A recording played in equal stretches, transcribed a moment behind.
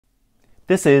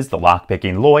This is the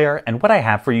Lockpicking Lawyer, and what I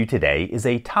have for you today is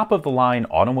a top-of-the-line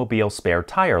automobile spare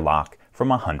tire lock from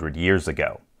 100 years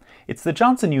ago. It's the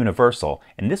Johnson Universal,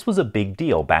 and this was a big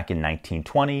deal back in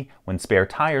 1920 when spare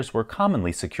tires were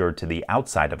commonly secured to the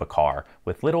outside of a car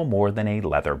with little more than a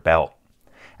leather belt.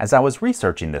 As I was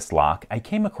researching this lock, I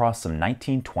came across some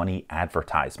 1920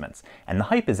 advertisements, and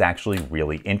the hype is actually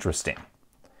really interesting.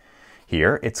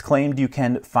 Here, it's claimed you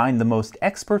can find the most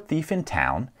expert thief in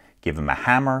town, give him a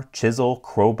hammer, chisel,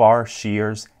 crowbar,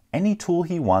 shears, any tool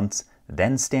he wants,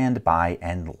 then stand by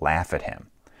and laugh at him.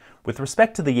 With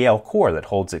respect to the Yale core that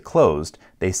holds it closed,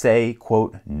 they say,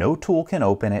 quote, "No tool can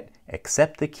open it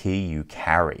except the key you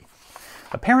carry."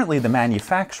 Apparently, the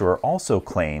manufacturer also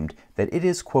claimed that it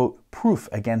is, quote, proof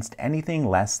against anything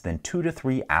less than 2 to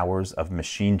 3 hours of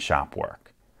machine shop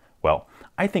work. Well,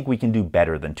 I think we can do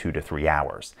better than 2 to 3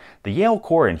 hours. The Yale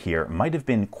core in here might have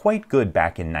been quite good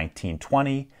back in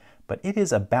 1920, but it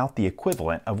is about the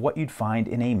equivalent of what you'd find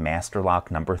in a Master Lock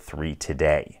number 3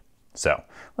 today. So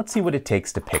let's see what it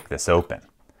takes to pick this open.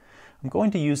 I'm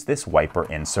going to use this wiper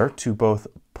insert to both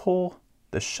pull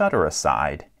the shutter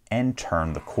aside and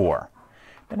turn the core.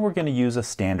 Then we're going to use a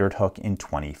standard hook in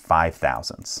 25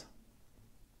 thousandths.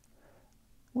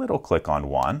 Little click on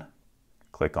 1,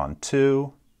 click on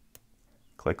 2,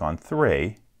 click on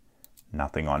 3,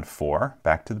 nothing on 4,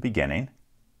 back to the beginning.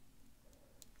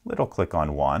 Little click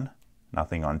on 1,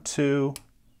 nothing on 2,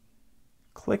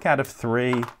 click out of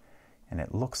 3, and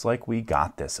it looks like we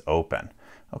got this open.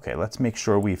 Okay, let's make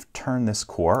sure we've turned this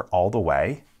core all the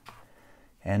way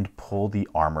and pull the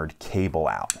armored cable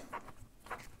out.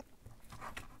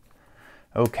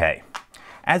 Okay,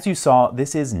 as you saw,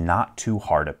 this is not too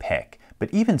hard to pick,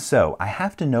 but even so, I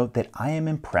have to note that I am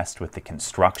impressed with the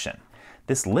construction.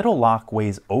 This little lock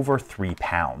weighs over 3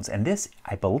 pounds, and this,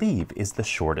 I believe, is the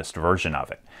shortest version of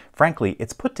it. Frankly,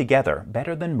 it's put together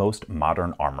better than most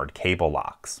modern armored cable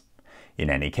locks. In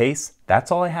any case,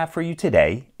 that's all I have for you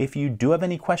today. If you do have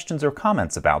any questions or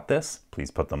comments about this,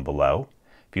 please put them below.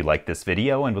 If you like this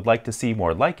video and would like to see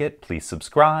more like it, please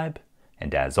subscribe.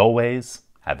 And as always,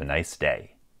 have a nice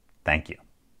day. Thank you.